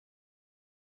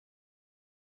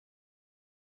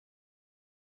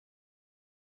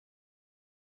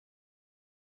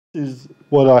Is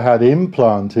what I had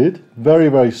implanted, very,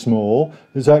 very small,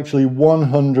 is actually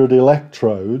 100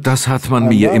 electrodes. Das hat man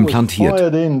mir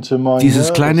implantiert.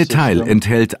 Dieses kleine Teil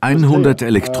enthält 100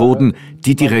 Elektroden,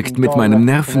 die direkt mit meinem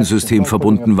Nervensystem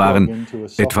verbunden waren.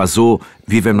 Etwa so,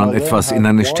 wie wenn man etwas in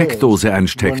eine Steckdose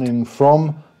einsteckt.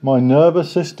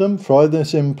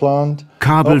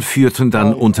 Kabel führten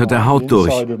dann unter der Haut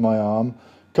durch.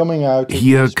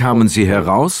 Hier kamen sie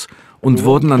heraus und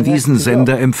wurden an diesen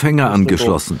Senderempfänger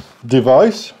angeschlossen.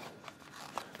 Device.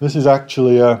 This is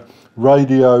actually a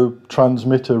radio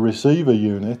transmitter receiver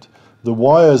unit. The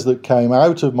wires that came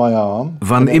out of my arm.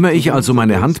 Wann immer ich also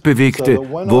meine Hand bewegte,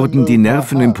 wurden die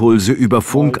Nervenimpulse über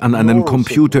Funk an einen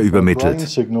Computer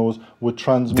übermittelt.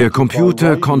 Der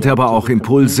Computer konnte aber auch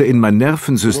Impulse in mein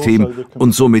Nervensystem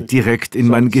und somit direkt in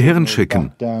mein Gehirn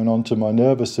schicken.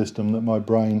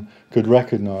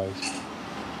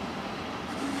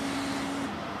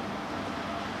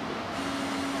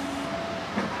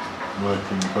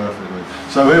 Working perfectly.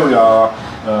 So here we are,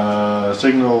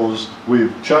 signals.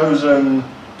 We've chosen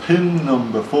pin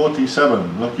number 47,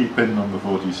 lucky pin number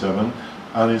 47,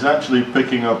 and it's actually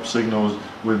picking up signals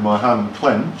with my hand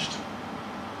clenched.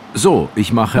 So,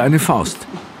 ich mache eine Faust.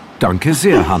 Danke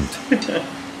sehr, Hand.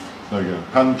 There you go.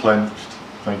 Hand clenched.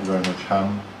 Thank you very much,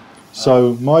 hand.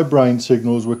 So my brain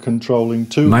signals were controlling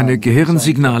two. Meine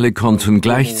Gehirnsignale konnten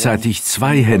gleichzeitig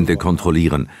zwei Hände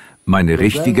kontrollieren. Meine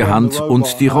richtige Hand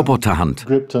und die Roboterhand.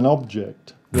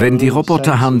 Wenn die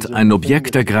Roboterhand ein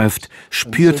Objekt ergreift,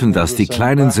 spürten das die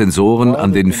kleinen Sensoren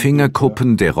an den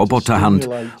Fingerkuppen der Roboterhand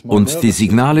und die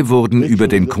Signale wurden über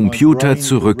den Computer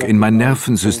zurück in mein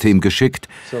Nervensystem geschickt,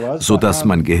 sodass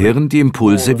mein Gehirn die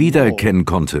Impulse wiedererkennen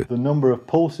konnte.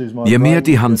 Je mehr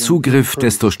die Hand zugriff,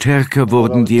 desto stärker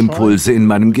wurden die Impulse in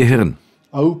meinem Gehirn.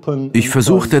 Ich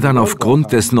versuchte dann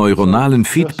aufgrund des neuronalen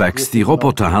Feedbacks die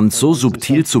Roboterhand so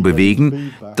subtil zu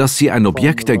bewegen, dass sie ein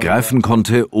Objekt ergreifen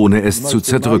konnte, ohne es zu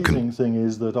zerdrücken.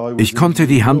 Ich konnte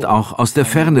die Hand auch aus der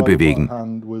Ferne bewegen.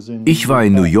 Ich war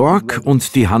in New York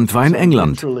und die Hand war in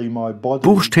England.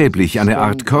 Buchstäblich eine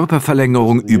Art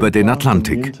Körperverlängerung über den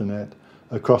Atlantik.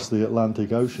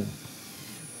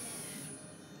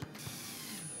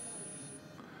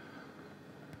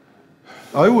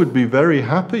 I would be very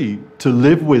happy to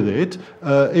live with it.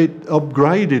 It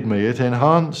upgraded me, it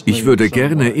enhanced me. Ich würde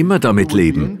gerne immer damit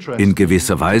leben. In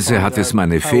gewisser Weise hat es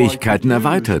meine Fähigkeiten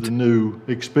erweitert.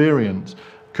 Ich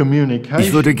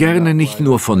würde gerne nicht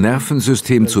nur von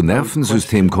Nervensystem zu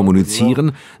Nervensystem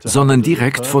kommunizieren, sondern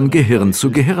direkt von Gehirn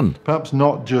zu Gehirn. Perhaps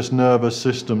not just nervous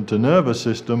system to nervous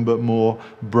system, but more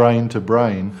brain to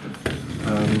brain.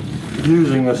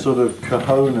 Using a sort of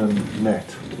Cahonan net.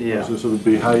 Yeah. As a sort of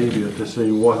behaviour to see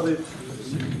what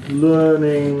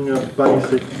learning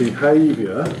basic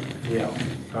behaviour,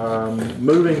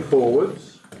 moving forwards.